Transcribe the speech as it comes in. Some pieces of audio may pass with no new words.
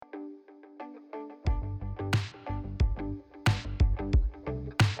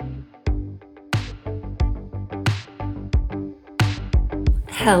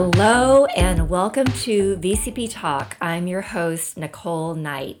Hello and welcome to VCP Talk. I'm your host, Nicole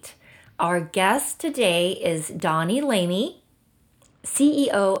Knight. Our guest today is Donnie Lamy,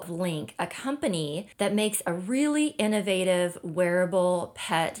 CEO of Link, a company that makes a really innovative wearable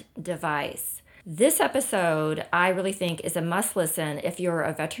pet device. This episode, I really think, is a must listen if you're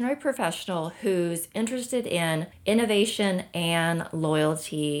a veterinary professional who's interested in innovation and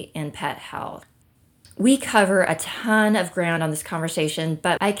loyalty in pet health. We cover a ton of ground on this conversation,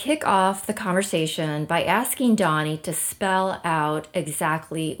 but I kick off the conversation by asking Donnie to spell out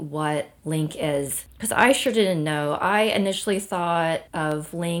exactly what Link is. Because I sure didn't know. I initially thought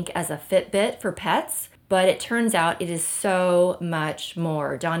of Link as a Fitbit for pets, but it turns out it is so much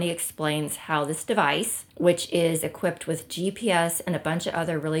more. Donnie explains how this device, which is equipped with GPS and a bunch of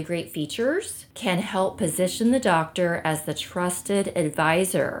other really great features, can help position the doctor as the trusted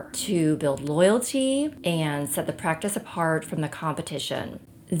advisor to build loyalty and set the practice apart from the competition.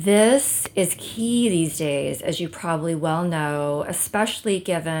 This is key these days, as you probably well know, especially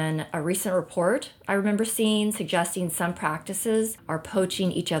given a recent report I remember seeing suggesting some practices are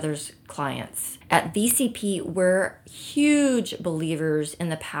poaching each other's clients. At VCP, we're huge believers in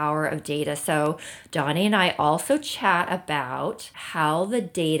the power of data. So Donnie and I also chat about how the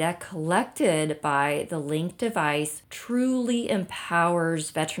data collected by the Link device truly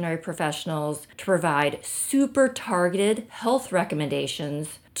empowers veterinary professionals to provide super targeted health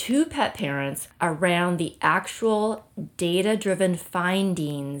recommendations to pet parents around the actual data-driven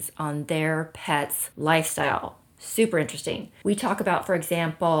findings on their pet's lifestyle. Super interesting. We talk about, for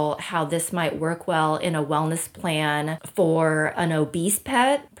example, how this might work well in a wellness plan for an obese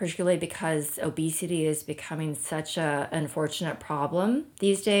pet, particularly because obesity is becoming such an unfortunate problem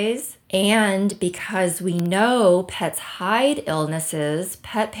these days. And because we know pets hide illnesses,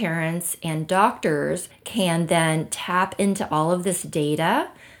 pet parents and doctors can then tap into all of this data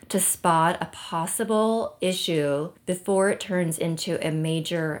to spot a possible issue before it turns into a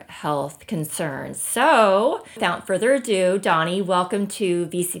major health concern. So, without further ado, Donnie, welcome to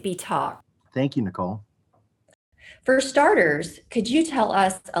VCP Talk. Thank you, Nicole. For starters, could you tell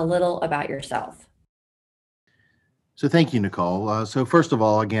us a little about yourself? So thank you, Nicole. So first of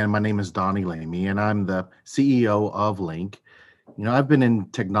all, again, my name is Donnie Lamy, and I'm the CEO of Link. I've been in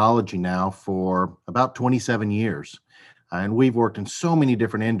technology now for about 27 years. And we've worked in so many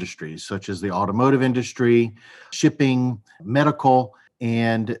different industries, such as the automotive industry, shipping, medical.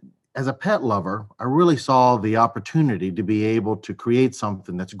 And as a pet lover, I really saw the opportunity to be able to create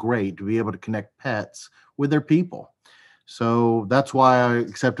something that's great, to be able to connect pets with their people. So that's why I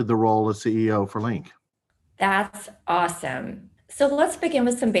accepted the role as CEO for Link. That's awesome. So let's begin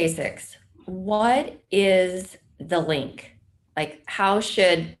with some basics. What is the Link? Like, how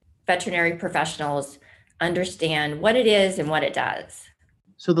should veterinary professionals understand what it is and what it does?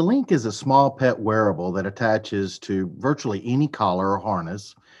 So the Link is a small pet wearable that attaches to virtually any collar or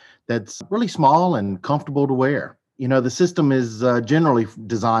harness that's really small and comfortable to wear. The system is generally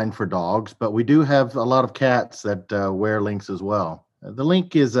designed for dogs, but we do have a lot of cats that wear Links as well. The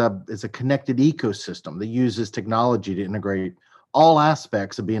Link is a connected ecosystem that uses technology to integrate all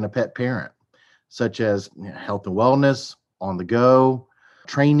aspects of being a pet parent, such as health and wellness, on the go,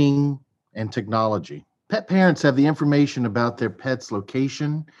 training, and technology. Pet parents have the information about their pet's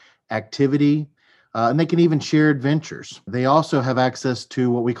location, activity, and they can even share adventures. They also have access to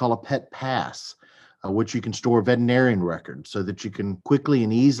what we call a pet pass, which you can store veterinarian records so that you can quickly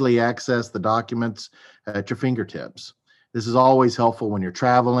and easily access the documents at your fingertips. This is always helpful when you're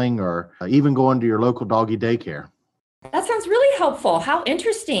traveling or even going to your local doggy daycare. That sounds really helpful. How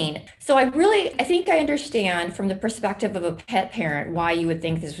interesting. So I think I understand from the perspective of a pet parent why you would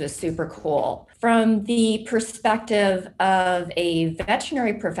think this was super cool. From the perspective of a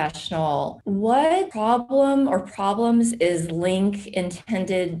veterinary professional, what problem or problems is Link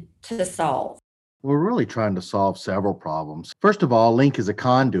intended to solve? We're really trying to solve several problems. First of all, Link is a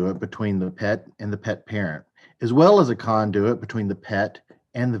conduit between the pet and the pet parent, as well as a conduit between the pet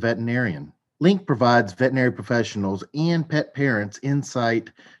and the veterinarian. Link provides veterinary professionals and pet parents insight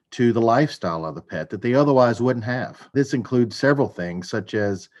to the lifestyle of the pet that they otherwise wouldn't have. This includes several things, such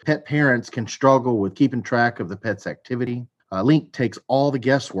as pet parents can struggle with keeping track of the pet's activity. Link takes all the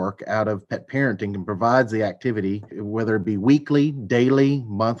guesswork out of pet parenting and provides the activity, whether it be weekly, daily,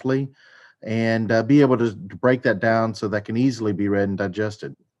 monthly, and be able to break that down so that can easily be read and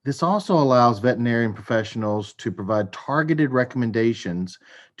digested. This also allows veterinarian professionals to provide targeted recommendations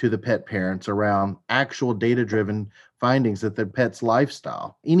to the pet parents around actual data-driven findings of their pet's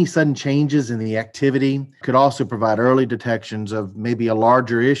lifestyle. Any sudden changes in the activity could also provide early detections of maybe a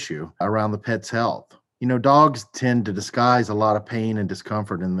larger issue around the pet's health. Dogs tend to disguise a lot of pain and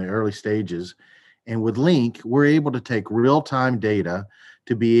discomfort in the early stages. And with Link, we're able to take real time data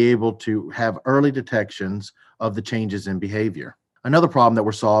to be able to have early detections of the changes in behavior. Another problem that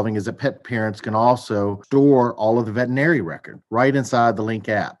we're solving is that pet parents can also store all of the veterinary record right inside the Link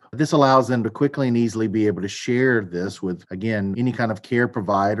app. This allows them to quickly and easily be able to share this with, again, any kind of care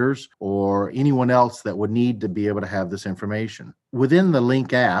providers or anyone else that would need to be able to have this information. Within the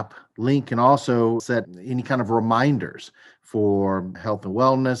Link app, Link can also set any kind of reminders for health and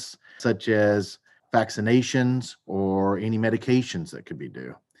wellness, such as vaccinations or any medications that could be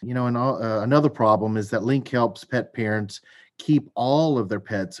due. Another problem is that Link helps pet parents keep all of their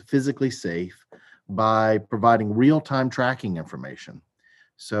pets physically safe by providing real-time tracking information.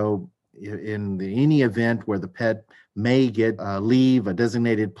 So, any event where the pet may leave a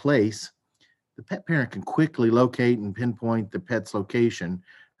designated place, the pet parent can quickly locate and pinpoint the pet's location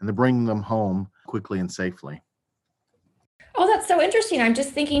and to bring them home quickly and safely. Oh, that's so interesting. I'm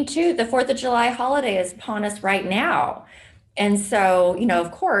just thinking too, the 4th of July holiday is upon us right now. And so,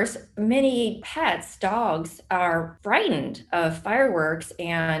 of course, many pets, dogs, are frightened of fireworks.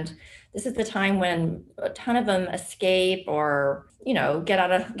 And this is the time when a ton of them escape or, get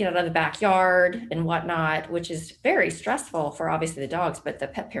out of the backyard and whatnot, which is very stressful for obviously the dogs, but the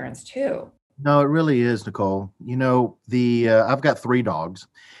pet parents too. No, it really is, Nicole. The I've got three dogs,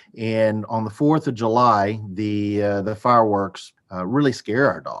 and on the 4th of July, the fireworks really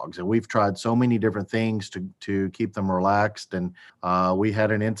scare our dogs, and we've tried so many different things to keep them relaxed. And we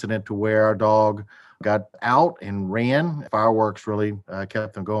had an incident to where our dog got out and ran. Fireworks really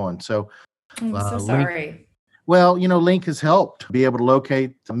kept them going. So I'm so Link sorry. well, Link has helped be able to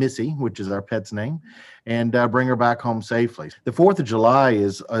locate Missy, which is our pet's name, and bring her back home safely. The 4th of July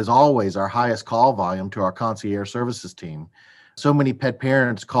is always our highest call volume to our concierge services team. So many pet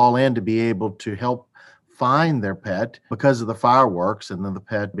parents call in to be able to help find their pet because of the fireworks and then the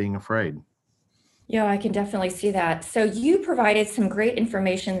pet being afraid. Yeah, I can definitely see that. So you provided some great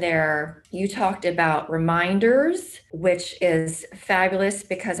information there. You talked about reminders, which is fabulous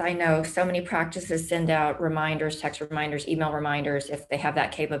because I know so many practices send out reminders, text reminders, email reminders if they have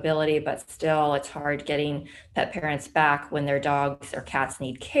that capability, but still it's hard getting pet parents back when their dogs or cats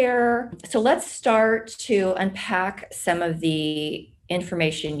need care. So let's start to unpack some of the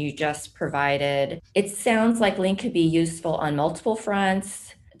information you just provided. It sounds like Link could be useful on multiple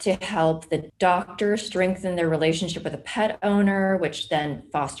fronts to help the doctor strengthen their relationship with a pet owner, which then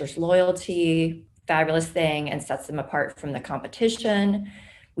fosters loyalty. Fabulous thing and sets them apart from the competition.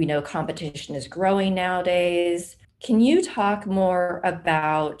 We know competition is growing nowadays. Can you talk more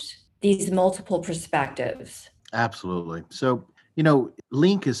about these multiple perspectives? Absolutely. So,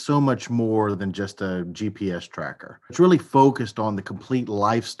 Link is so much more than just a GPS tracker. It's really focused on the complete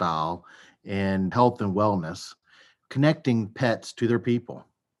lifestyle and health and wellness, connecting pets to their people.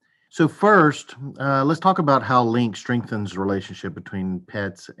 So first, let's talk about how Link strengthens the relationship between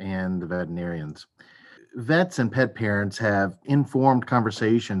pets and the veterinarians. Vets and pet parents have informed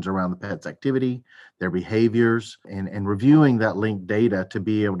conversations around the pet's activity, their behaviors, and reviewing that Link data to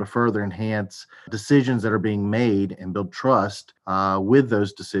be able to further enhance decisions that are being made and build trust with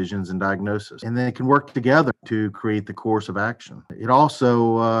those decisions and diagnosis. And they can work together to create the course of action. It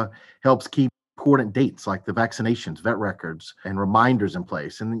also helps keep important dates like the vaccinations, vet records, and reminders in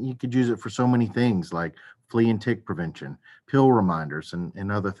place. And you could use it for so many things like flea and tick prevention, pill reminders,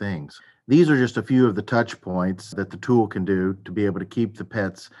 and other things. These are just a few of the touch points that the tool can do to be able to keep the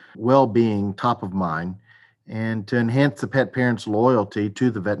pet's well-being top of mind and to enhance the pet parent's loyalty to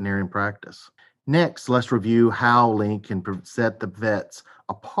the veterinarian practice. Next, let's review how Link can set the vets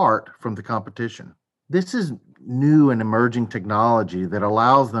apart from the competition. This is new and emerging technology that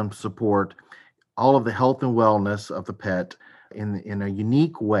allows them to support all of the health and wellness of the pet in a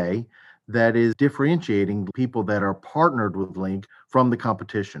unique way that is differentiating people that are partnered with Link from the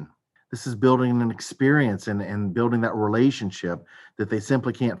competition. This is building an experience and building that relationship that they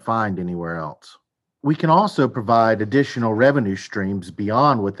simply can't find anywhere else. We can also provide additional revenue streams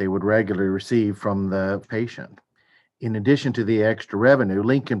beyond what they would regularly receive from the patient. In addition to the extra revenue,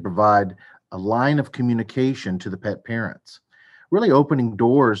 Link can provide a line of communication to the pet parents, really opening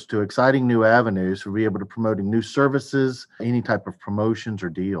doors to exciting new avenues for be able to promoting new services, any type of promotions or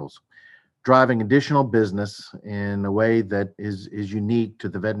deals, driving additional business in a way that is unique to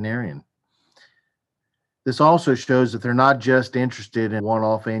the veterinarian. This also shows that they're not just interested in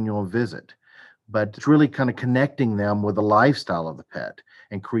one-off annual visit, but it's really kind of connecting them with the lifestyle of the pet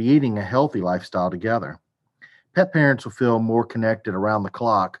and creating a healthy lifestyle together. Pet parents will feel more connected around the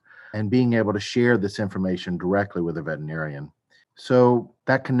clock and being able to share this information directly with a veterinarian. So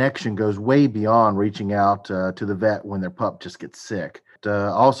that connection goes way beyond reaching out to the vet when their pup just gets sick.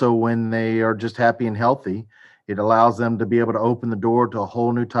 Also, when they are just happy and healthy, it allows them to be able to open the door to a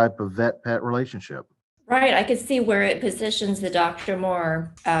whole new type of vet pet relationship. Right. I could see where it positions the doctor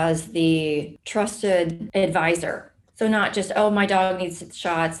more as the trusted advisor. So not just, oh, my dog needs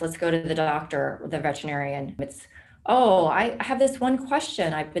shots, let's go to the doctor or the veterinarian. It's, oh, I have this one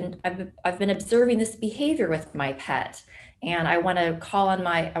question. I've been observing this behavior with my pet. And I want to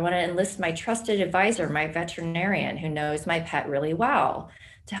I want to enlist my trusted advisor, my veterinarian who knows my pet really well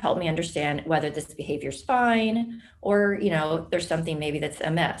to help me understand whether this behavior is fine or, there's something maybe that's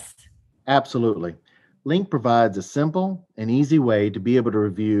amiss. Absolutely. Link provides a simple and easy way to be able to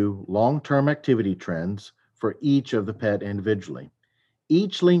review long term activity trends for each of the pet individually.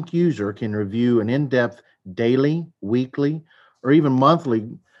 Each Link user can review an in depth daily, weekly, or even monthly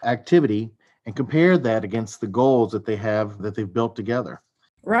activity and compare that against the goals that they have that they've built together.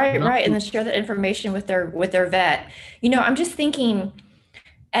 Right, Not right. And then share that information with their vet. I'm just thinking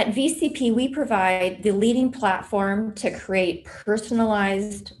at VCP, we provide the leading platform to create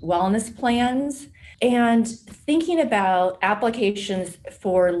personalized wellness plans. And thinking about applications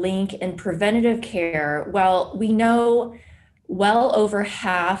for Link in preventative care, well, we know well over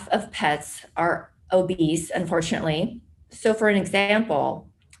half of pets are obese, unfortunately. So, for an example,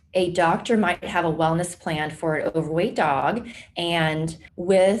 a doctor might have a wellness plan for an overweight dog, and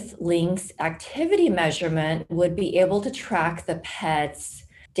with Link's activity measurement, would be able to track the pet's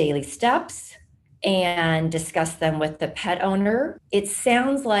daily steps and discuss them with the pet owner. It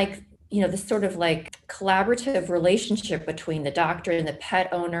sounds like this sort of like collaborative relationship between the doctor and the pet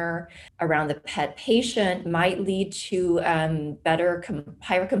owner around the pet patient might lead to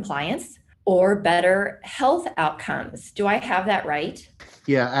higher compliance or better health outcomes. Do I have that right?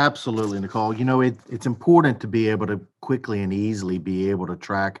 Yeah, absolutely, Nicole. It's important to be able to quickly and easily be able to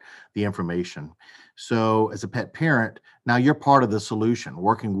track the information. So, as a pet parent, now you're part of the solution,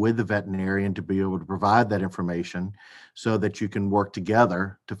 working with the veterinarian to be able to provide that information so that you can work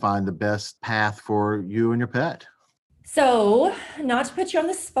together to find the best path for you and your pet. So, not to put you on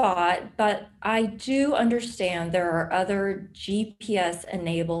the spot, but I do understand there are other GPS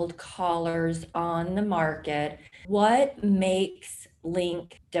enabled collars on the market. What makes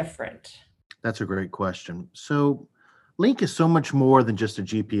Link different? That's a great question. So, Link is so much more than just a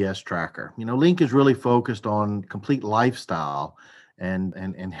GPS tracker. Link is really focused on complete lifestyle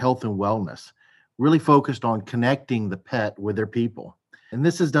and health and wellness, really focused on connecting the pet with their people. And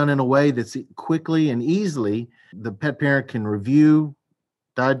this is done in a way that's quickly and easily the pet parent can review,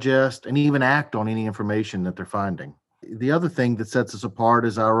 digest, and even act on any information that they're finding. The other thing that sets us apart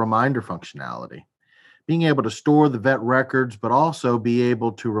is our reminder functionality, being able to store the vet records, but also be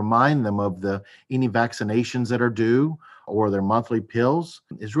able to remind them of any vaccinations that are due or their monthly pills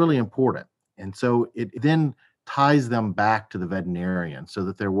is really important. And so it then ties them back to the veterinarian so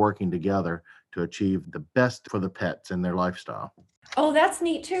that they're working together to achieve the best for the pets and their lifestyle. Oh, that's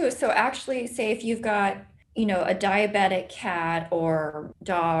neat too. So actually, say if you've got, a diabetic cat or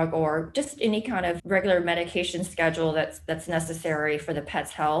dog or just any kind of regular medication schedule that's necessary for the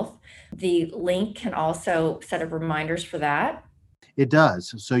pet's health, the Link can also set up reminders for that. It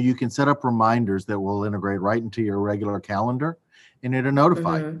does. So you can set up reminders that will integrate right into your regular calendar and it'll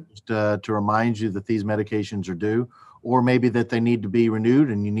notify you Mm-hmm. just, to remind you that these medications are due or maybe that they need to be renewed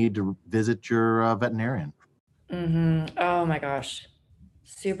and you need to visit your veterinarian. Mm-hmm. Oh my gosh.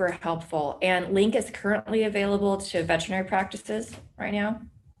 Super helpful. And Link is currently available to veterinary practices right now.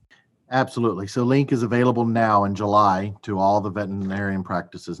 Absolutely. So Link is available now in July to all the veterinarian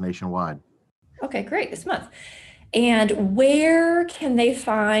practices nationwide. Okay, great. This month. And where can they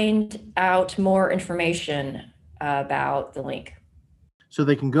find out more information about the Link? So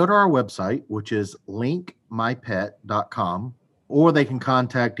they can go to our website, which is linkmypet.com, or they can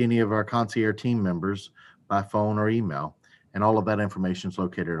contact any of our concierge team members by phone or email. And all of that information is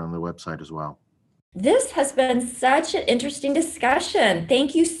located on the website as well. This has been such an interesting discussion.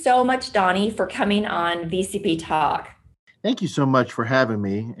 Thank you so much, Donnie, for coming on VCP Talk. Thank you so much for having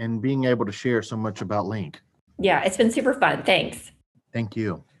me and being able to share so much about Link. Yeah, it's been super fun. Thanks. Thank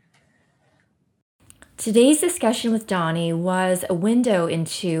you. Today's discussion with Donnie was a window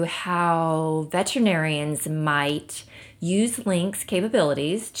into how veterinarians might use Link's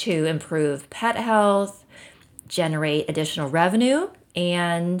capabilities to improve pet health, generate additional revenue,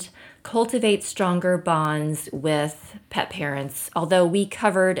 and cultivate stronger bonds with pet parents. Although we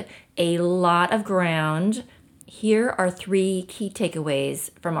covered a lot of ground, here are 3 key takeaways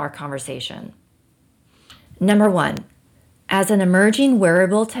from our conversation. Number 1, As an emerging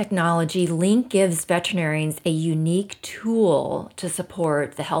wearable technology, Link gives veterinarians a unique tool to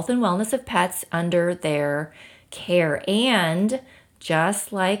support the health and wellness of pets under their care. And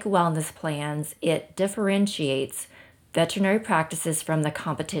just like wellness plans, it differentiates veterinary practices from the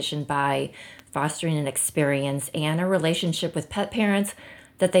competition by fostering an experience and a relationship with pet parents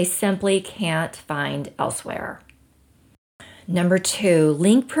that they simply can't find elsewhere. Number 2,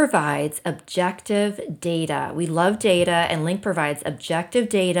 Link provides objective data. We love data, and Link provides objective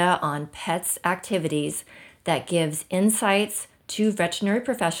data on pets' activities that gives insights to veterinary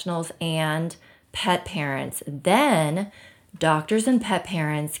professionals and pet parents. Then, doctors and pet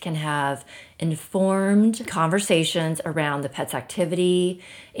parents can have informed conversations around the pet's activity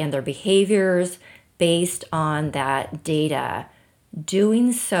and their behaviors based on that data.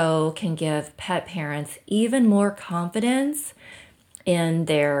 Doing so can give pet parents even more confidence in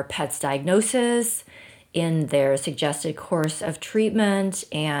their pet's diagnosis, in their suggested course of treatment,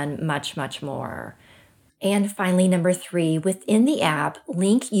 and much, much more. And finally, number 3, within the app,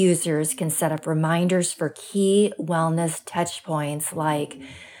 Link users can set up reminders for key wellness touch points like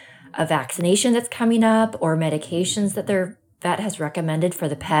a vaccination that's coming up or medications that their vet has recommended for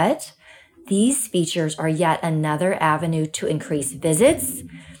the pet. These features are yet another avenue to increase visits,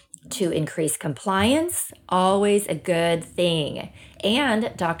 to increase compliance, always a good thing.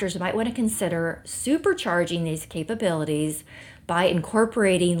 And doctors might want to consider supercharging these capabilities by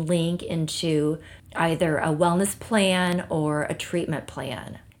incorporating Link into either a wellness plan or a treatment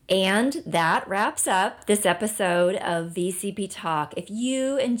plan. And that wraps up this episode of VCP Talk. If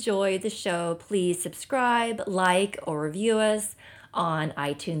you enjoyed the show, please subscribe, like, or review us on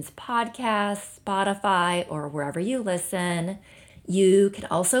iTunes Podcasts, Spotify, or wherever you listen. You can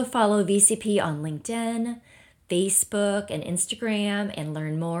also follow VCP on LinkedIn, Facebook, and Instagram, and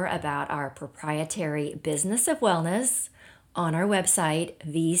learn more about our proprietary business of wellness on our website,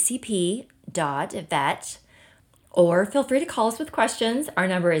 vcp.vet. Or feel free to call us with questions. Our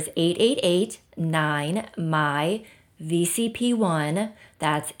number is 888-9MY-VCP1.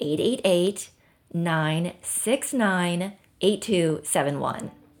 That's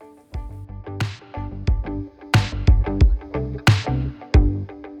 888-969-8271.